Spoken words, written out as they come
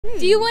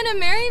Do you want to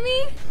marry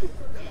me?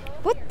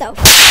 What the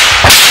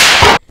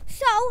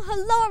So,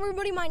 hello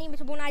everybody, my name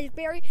is Isaac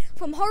Berry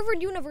from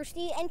Harvard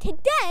University, and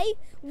today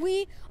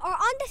we are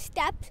on the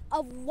steps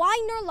of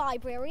Weiner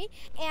Library,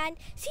 and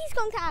she's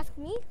going to ask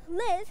me,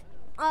 Liz,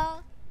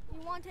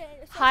 you want to...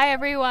 Hi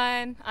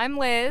everyone, I'm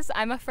Liz.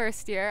 I'm a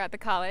first year at the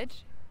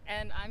college,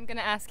 and I'm going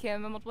to ask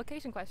him a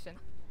multiplication question.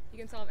 You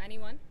can solve any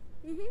one?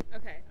 Mm-hmm.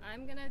 Okay,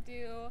 I'm going to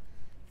do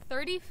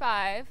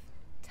 35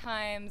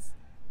 times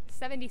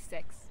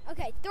 76.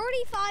 Okay,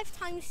 35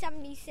 times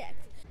 76.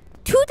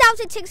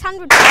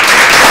 2,600.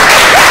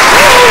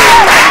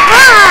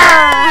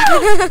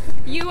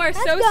 You are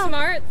so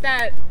smart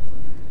that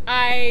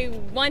I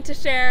want to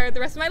share the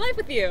rest of my life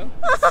with you.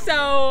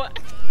 So,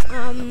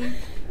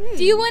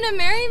 do you want to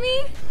marry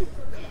me?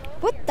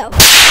 What the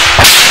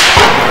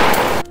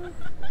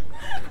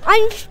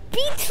I'm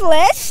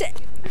speechless.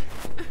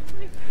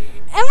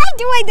 Am I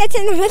doing this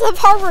in the middle of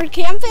Harvard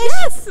campus?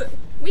 Yes,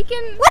 we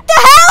can. What the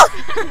hell?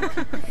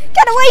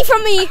 Get away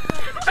from me.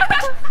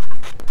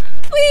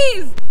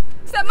 Please,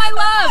 accept my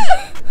love.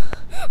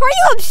 Are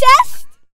you upset?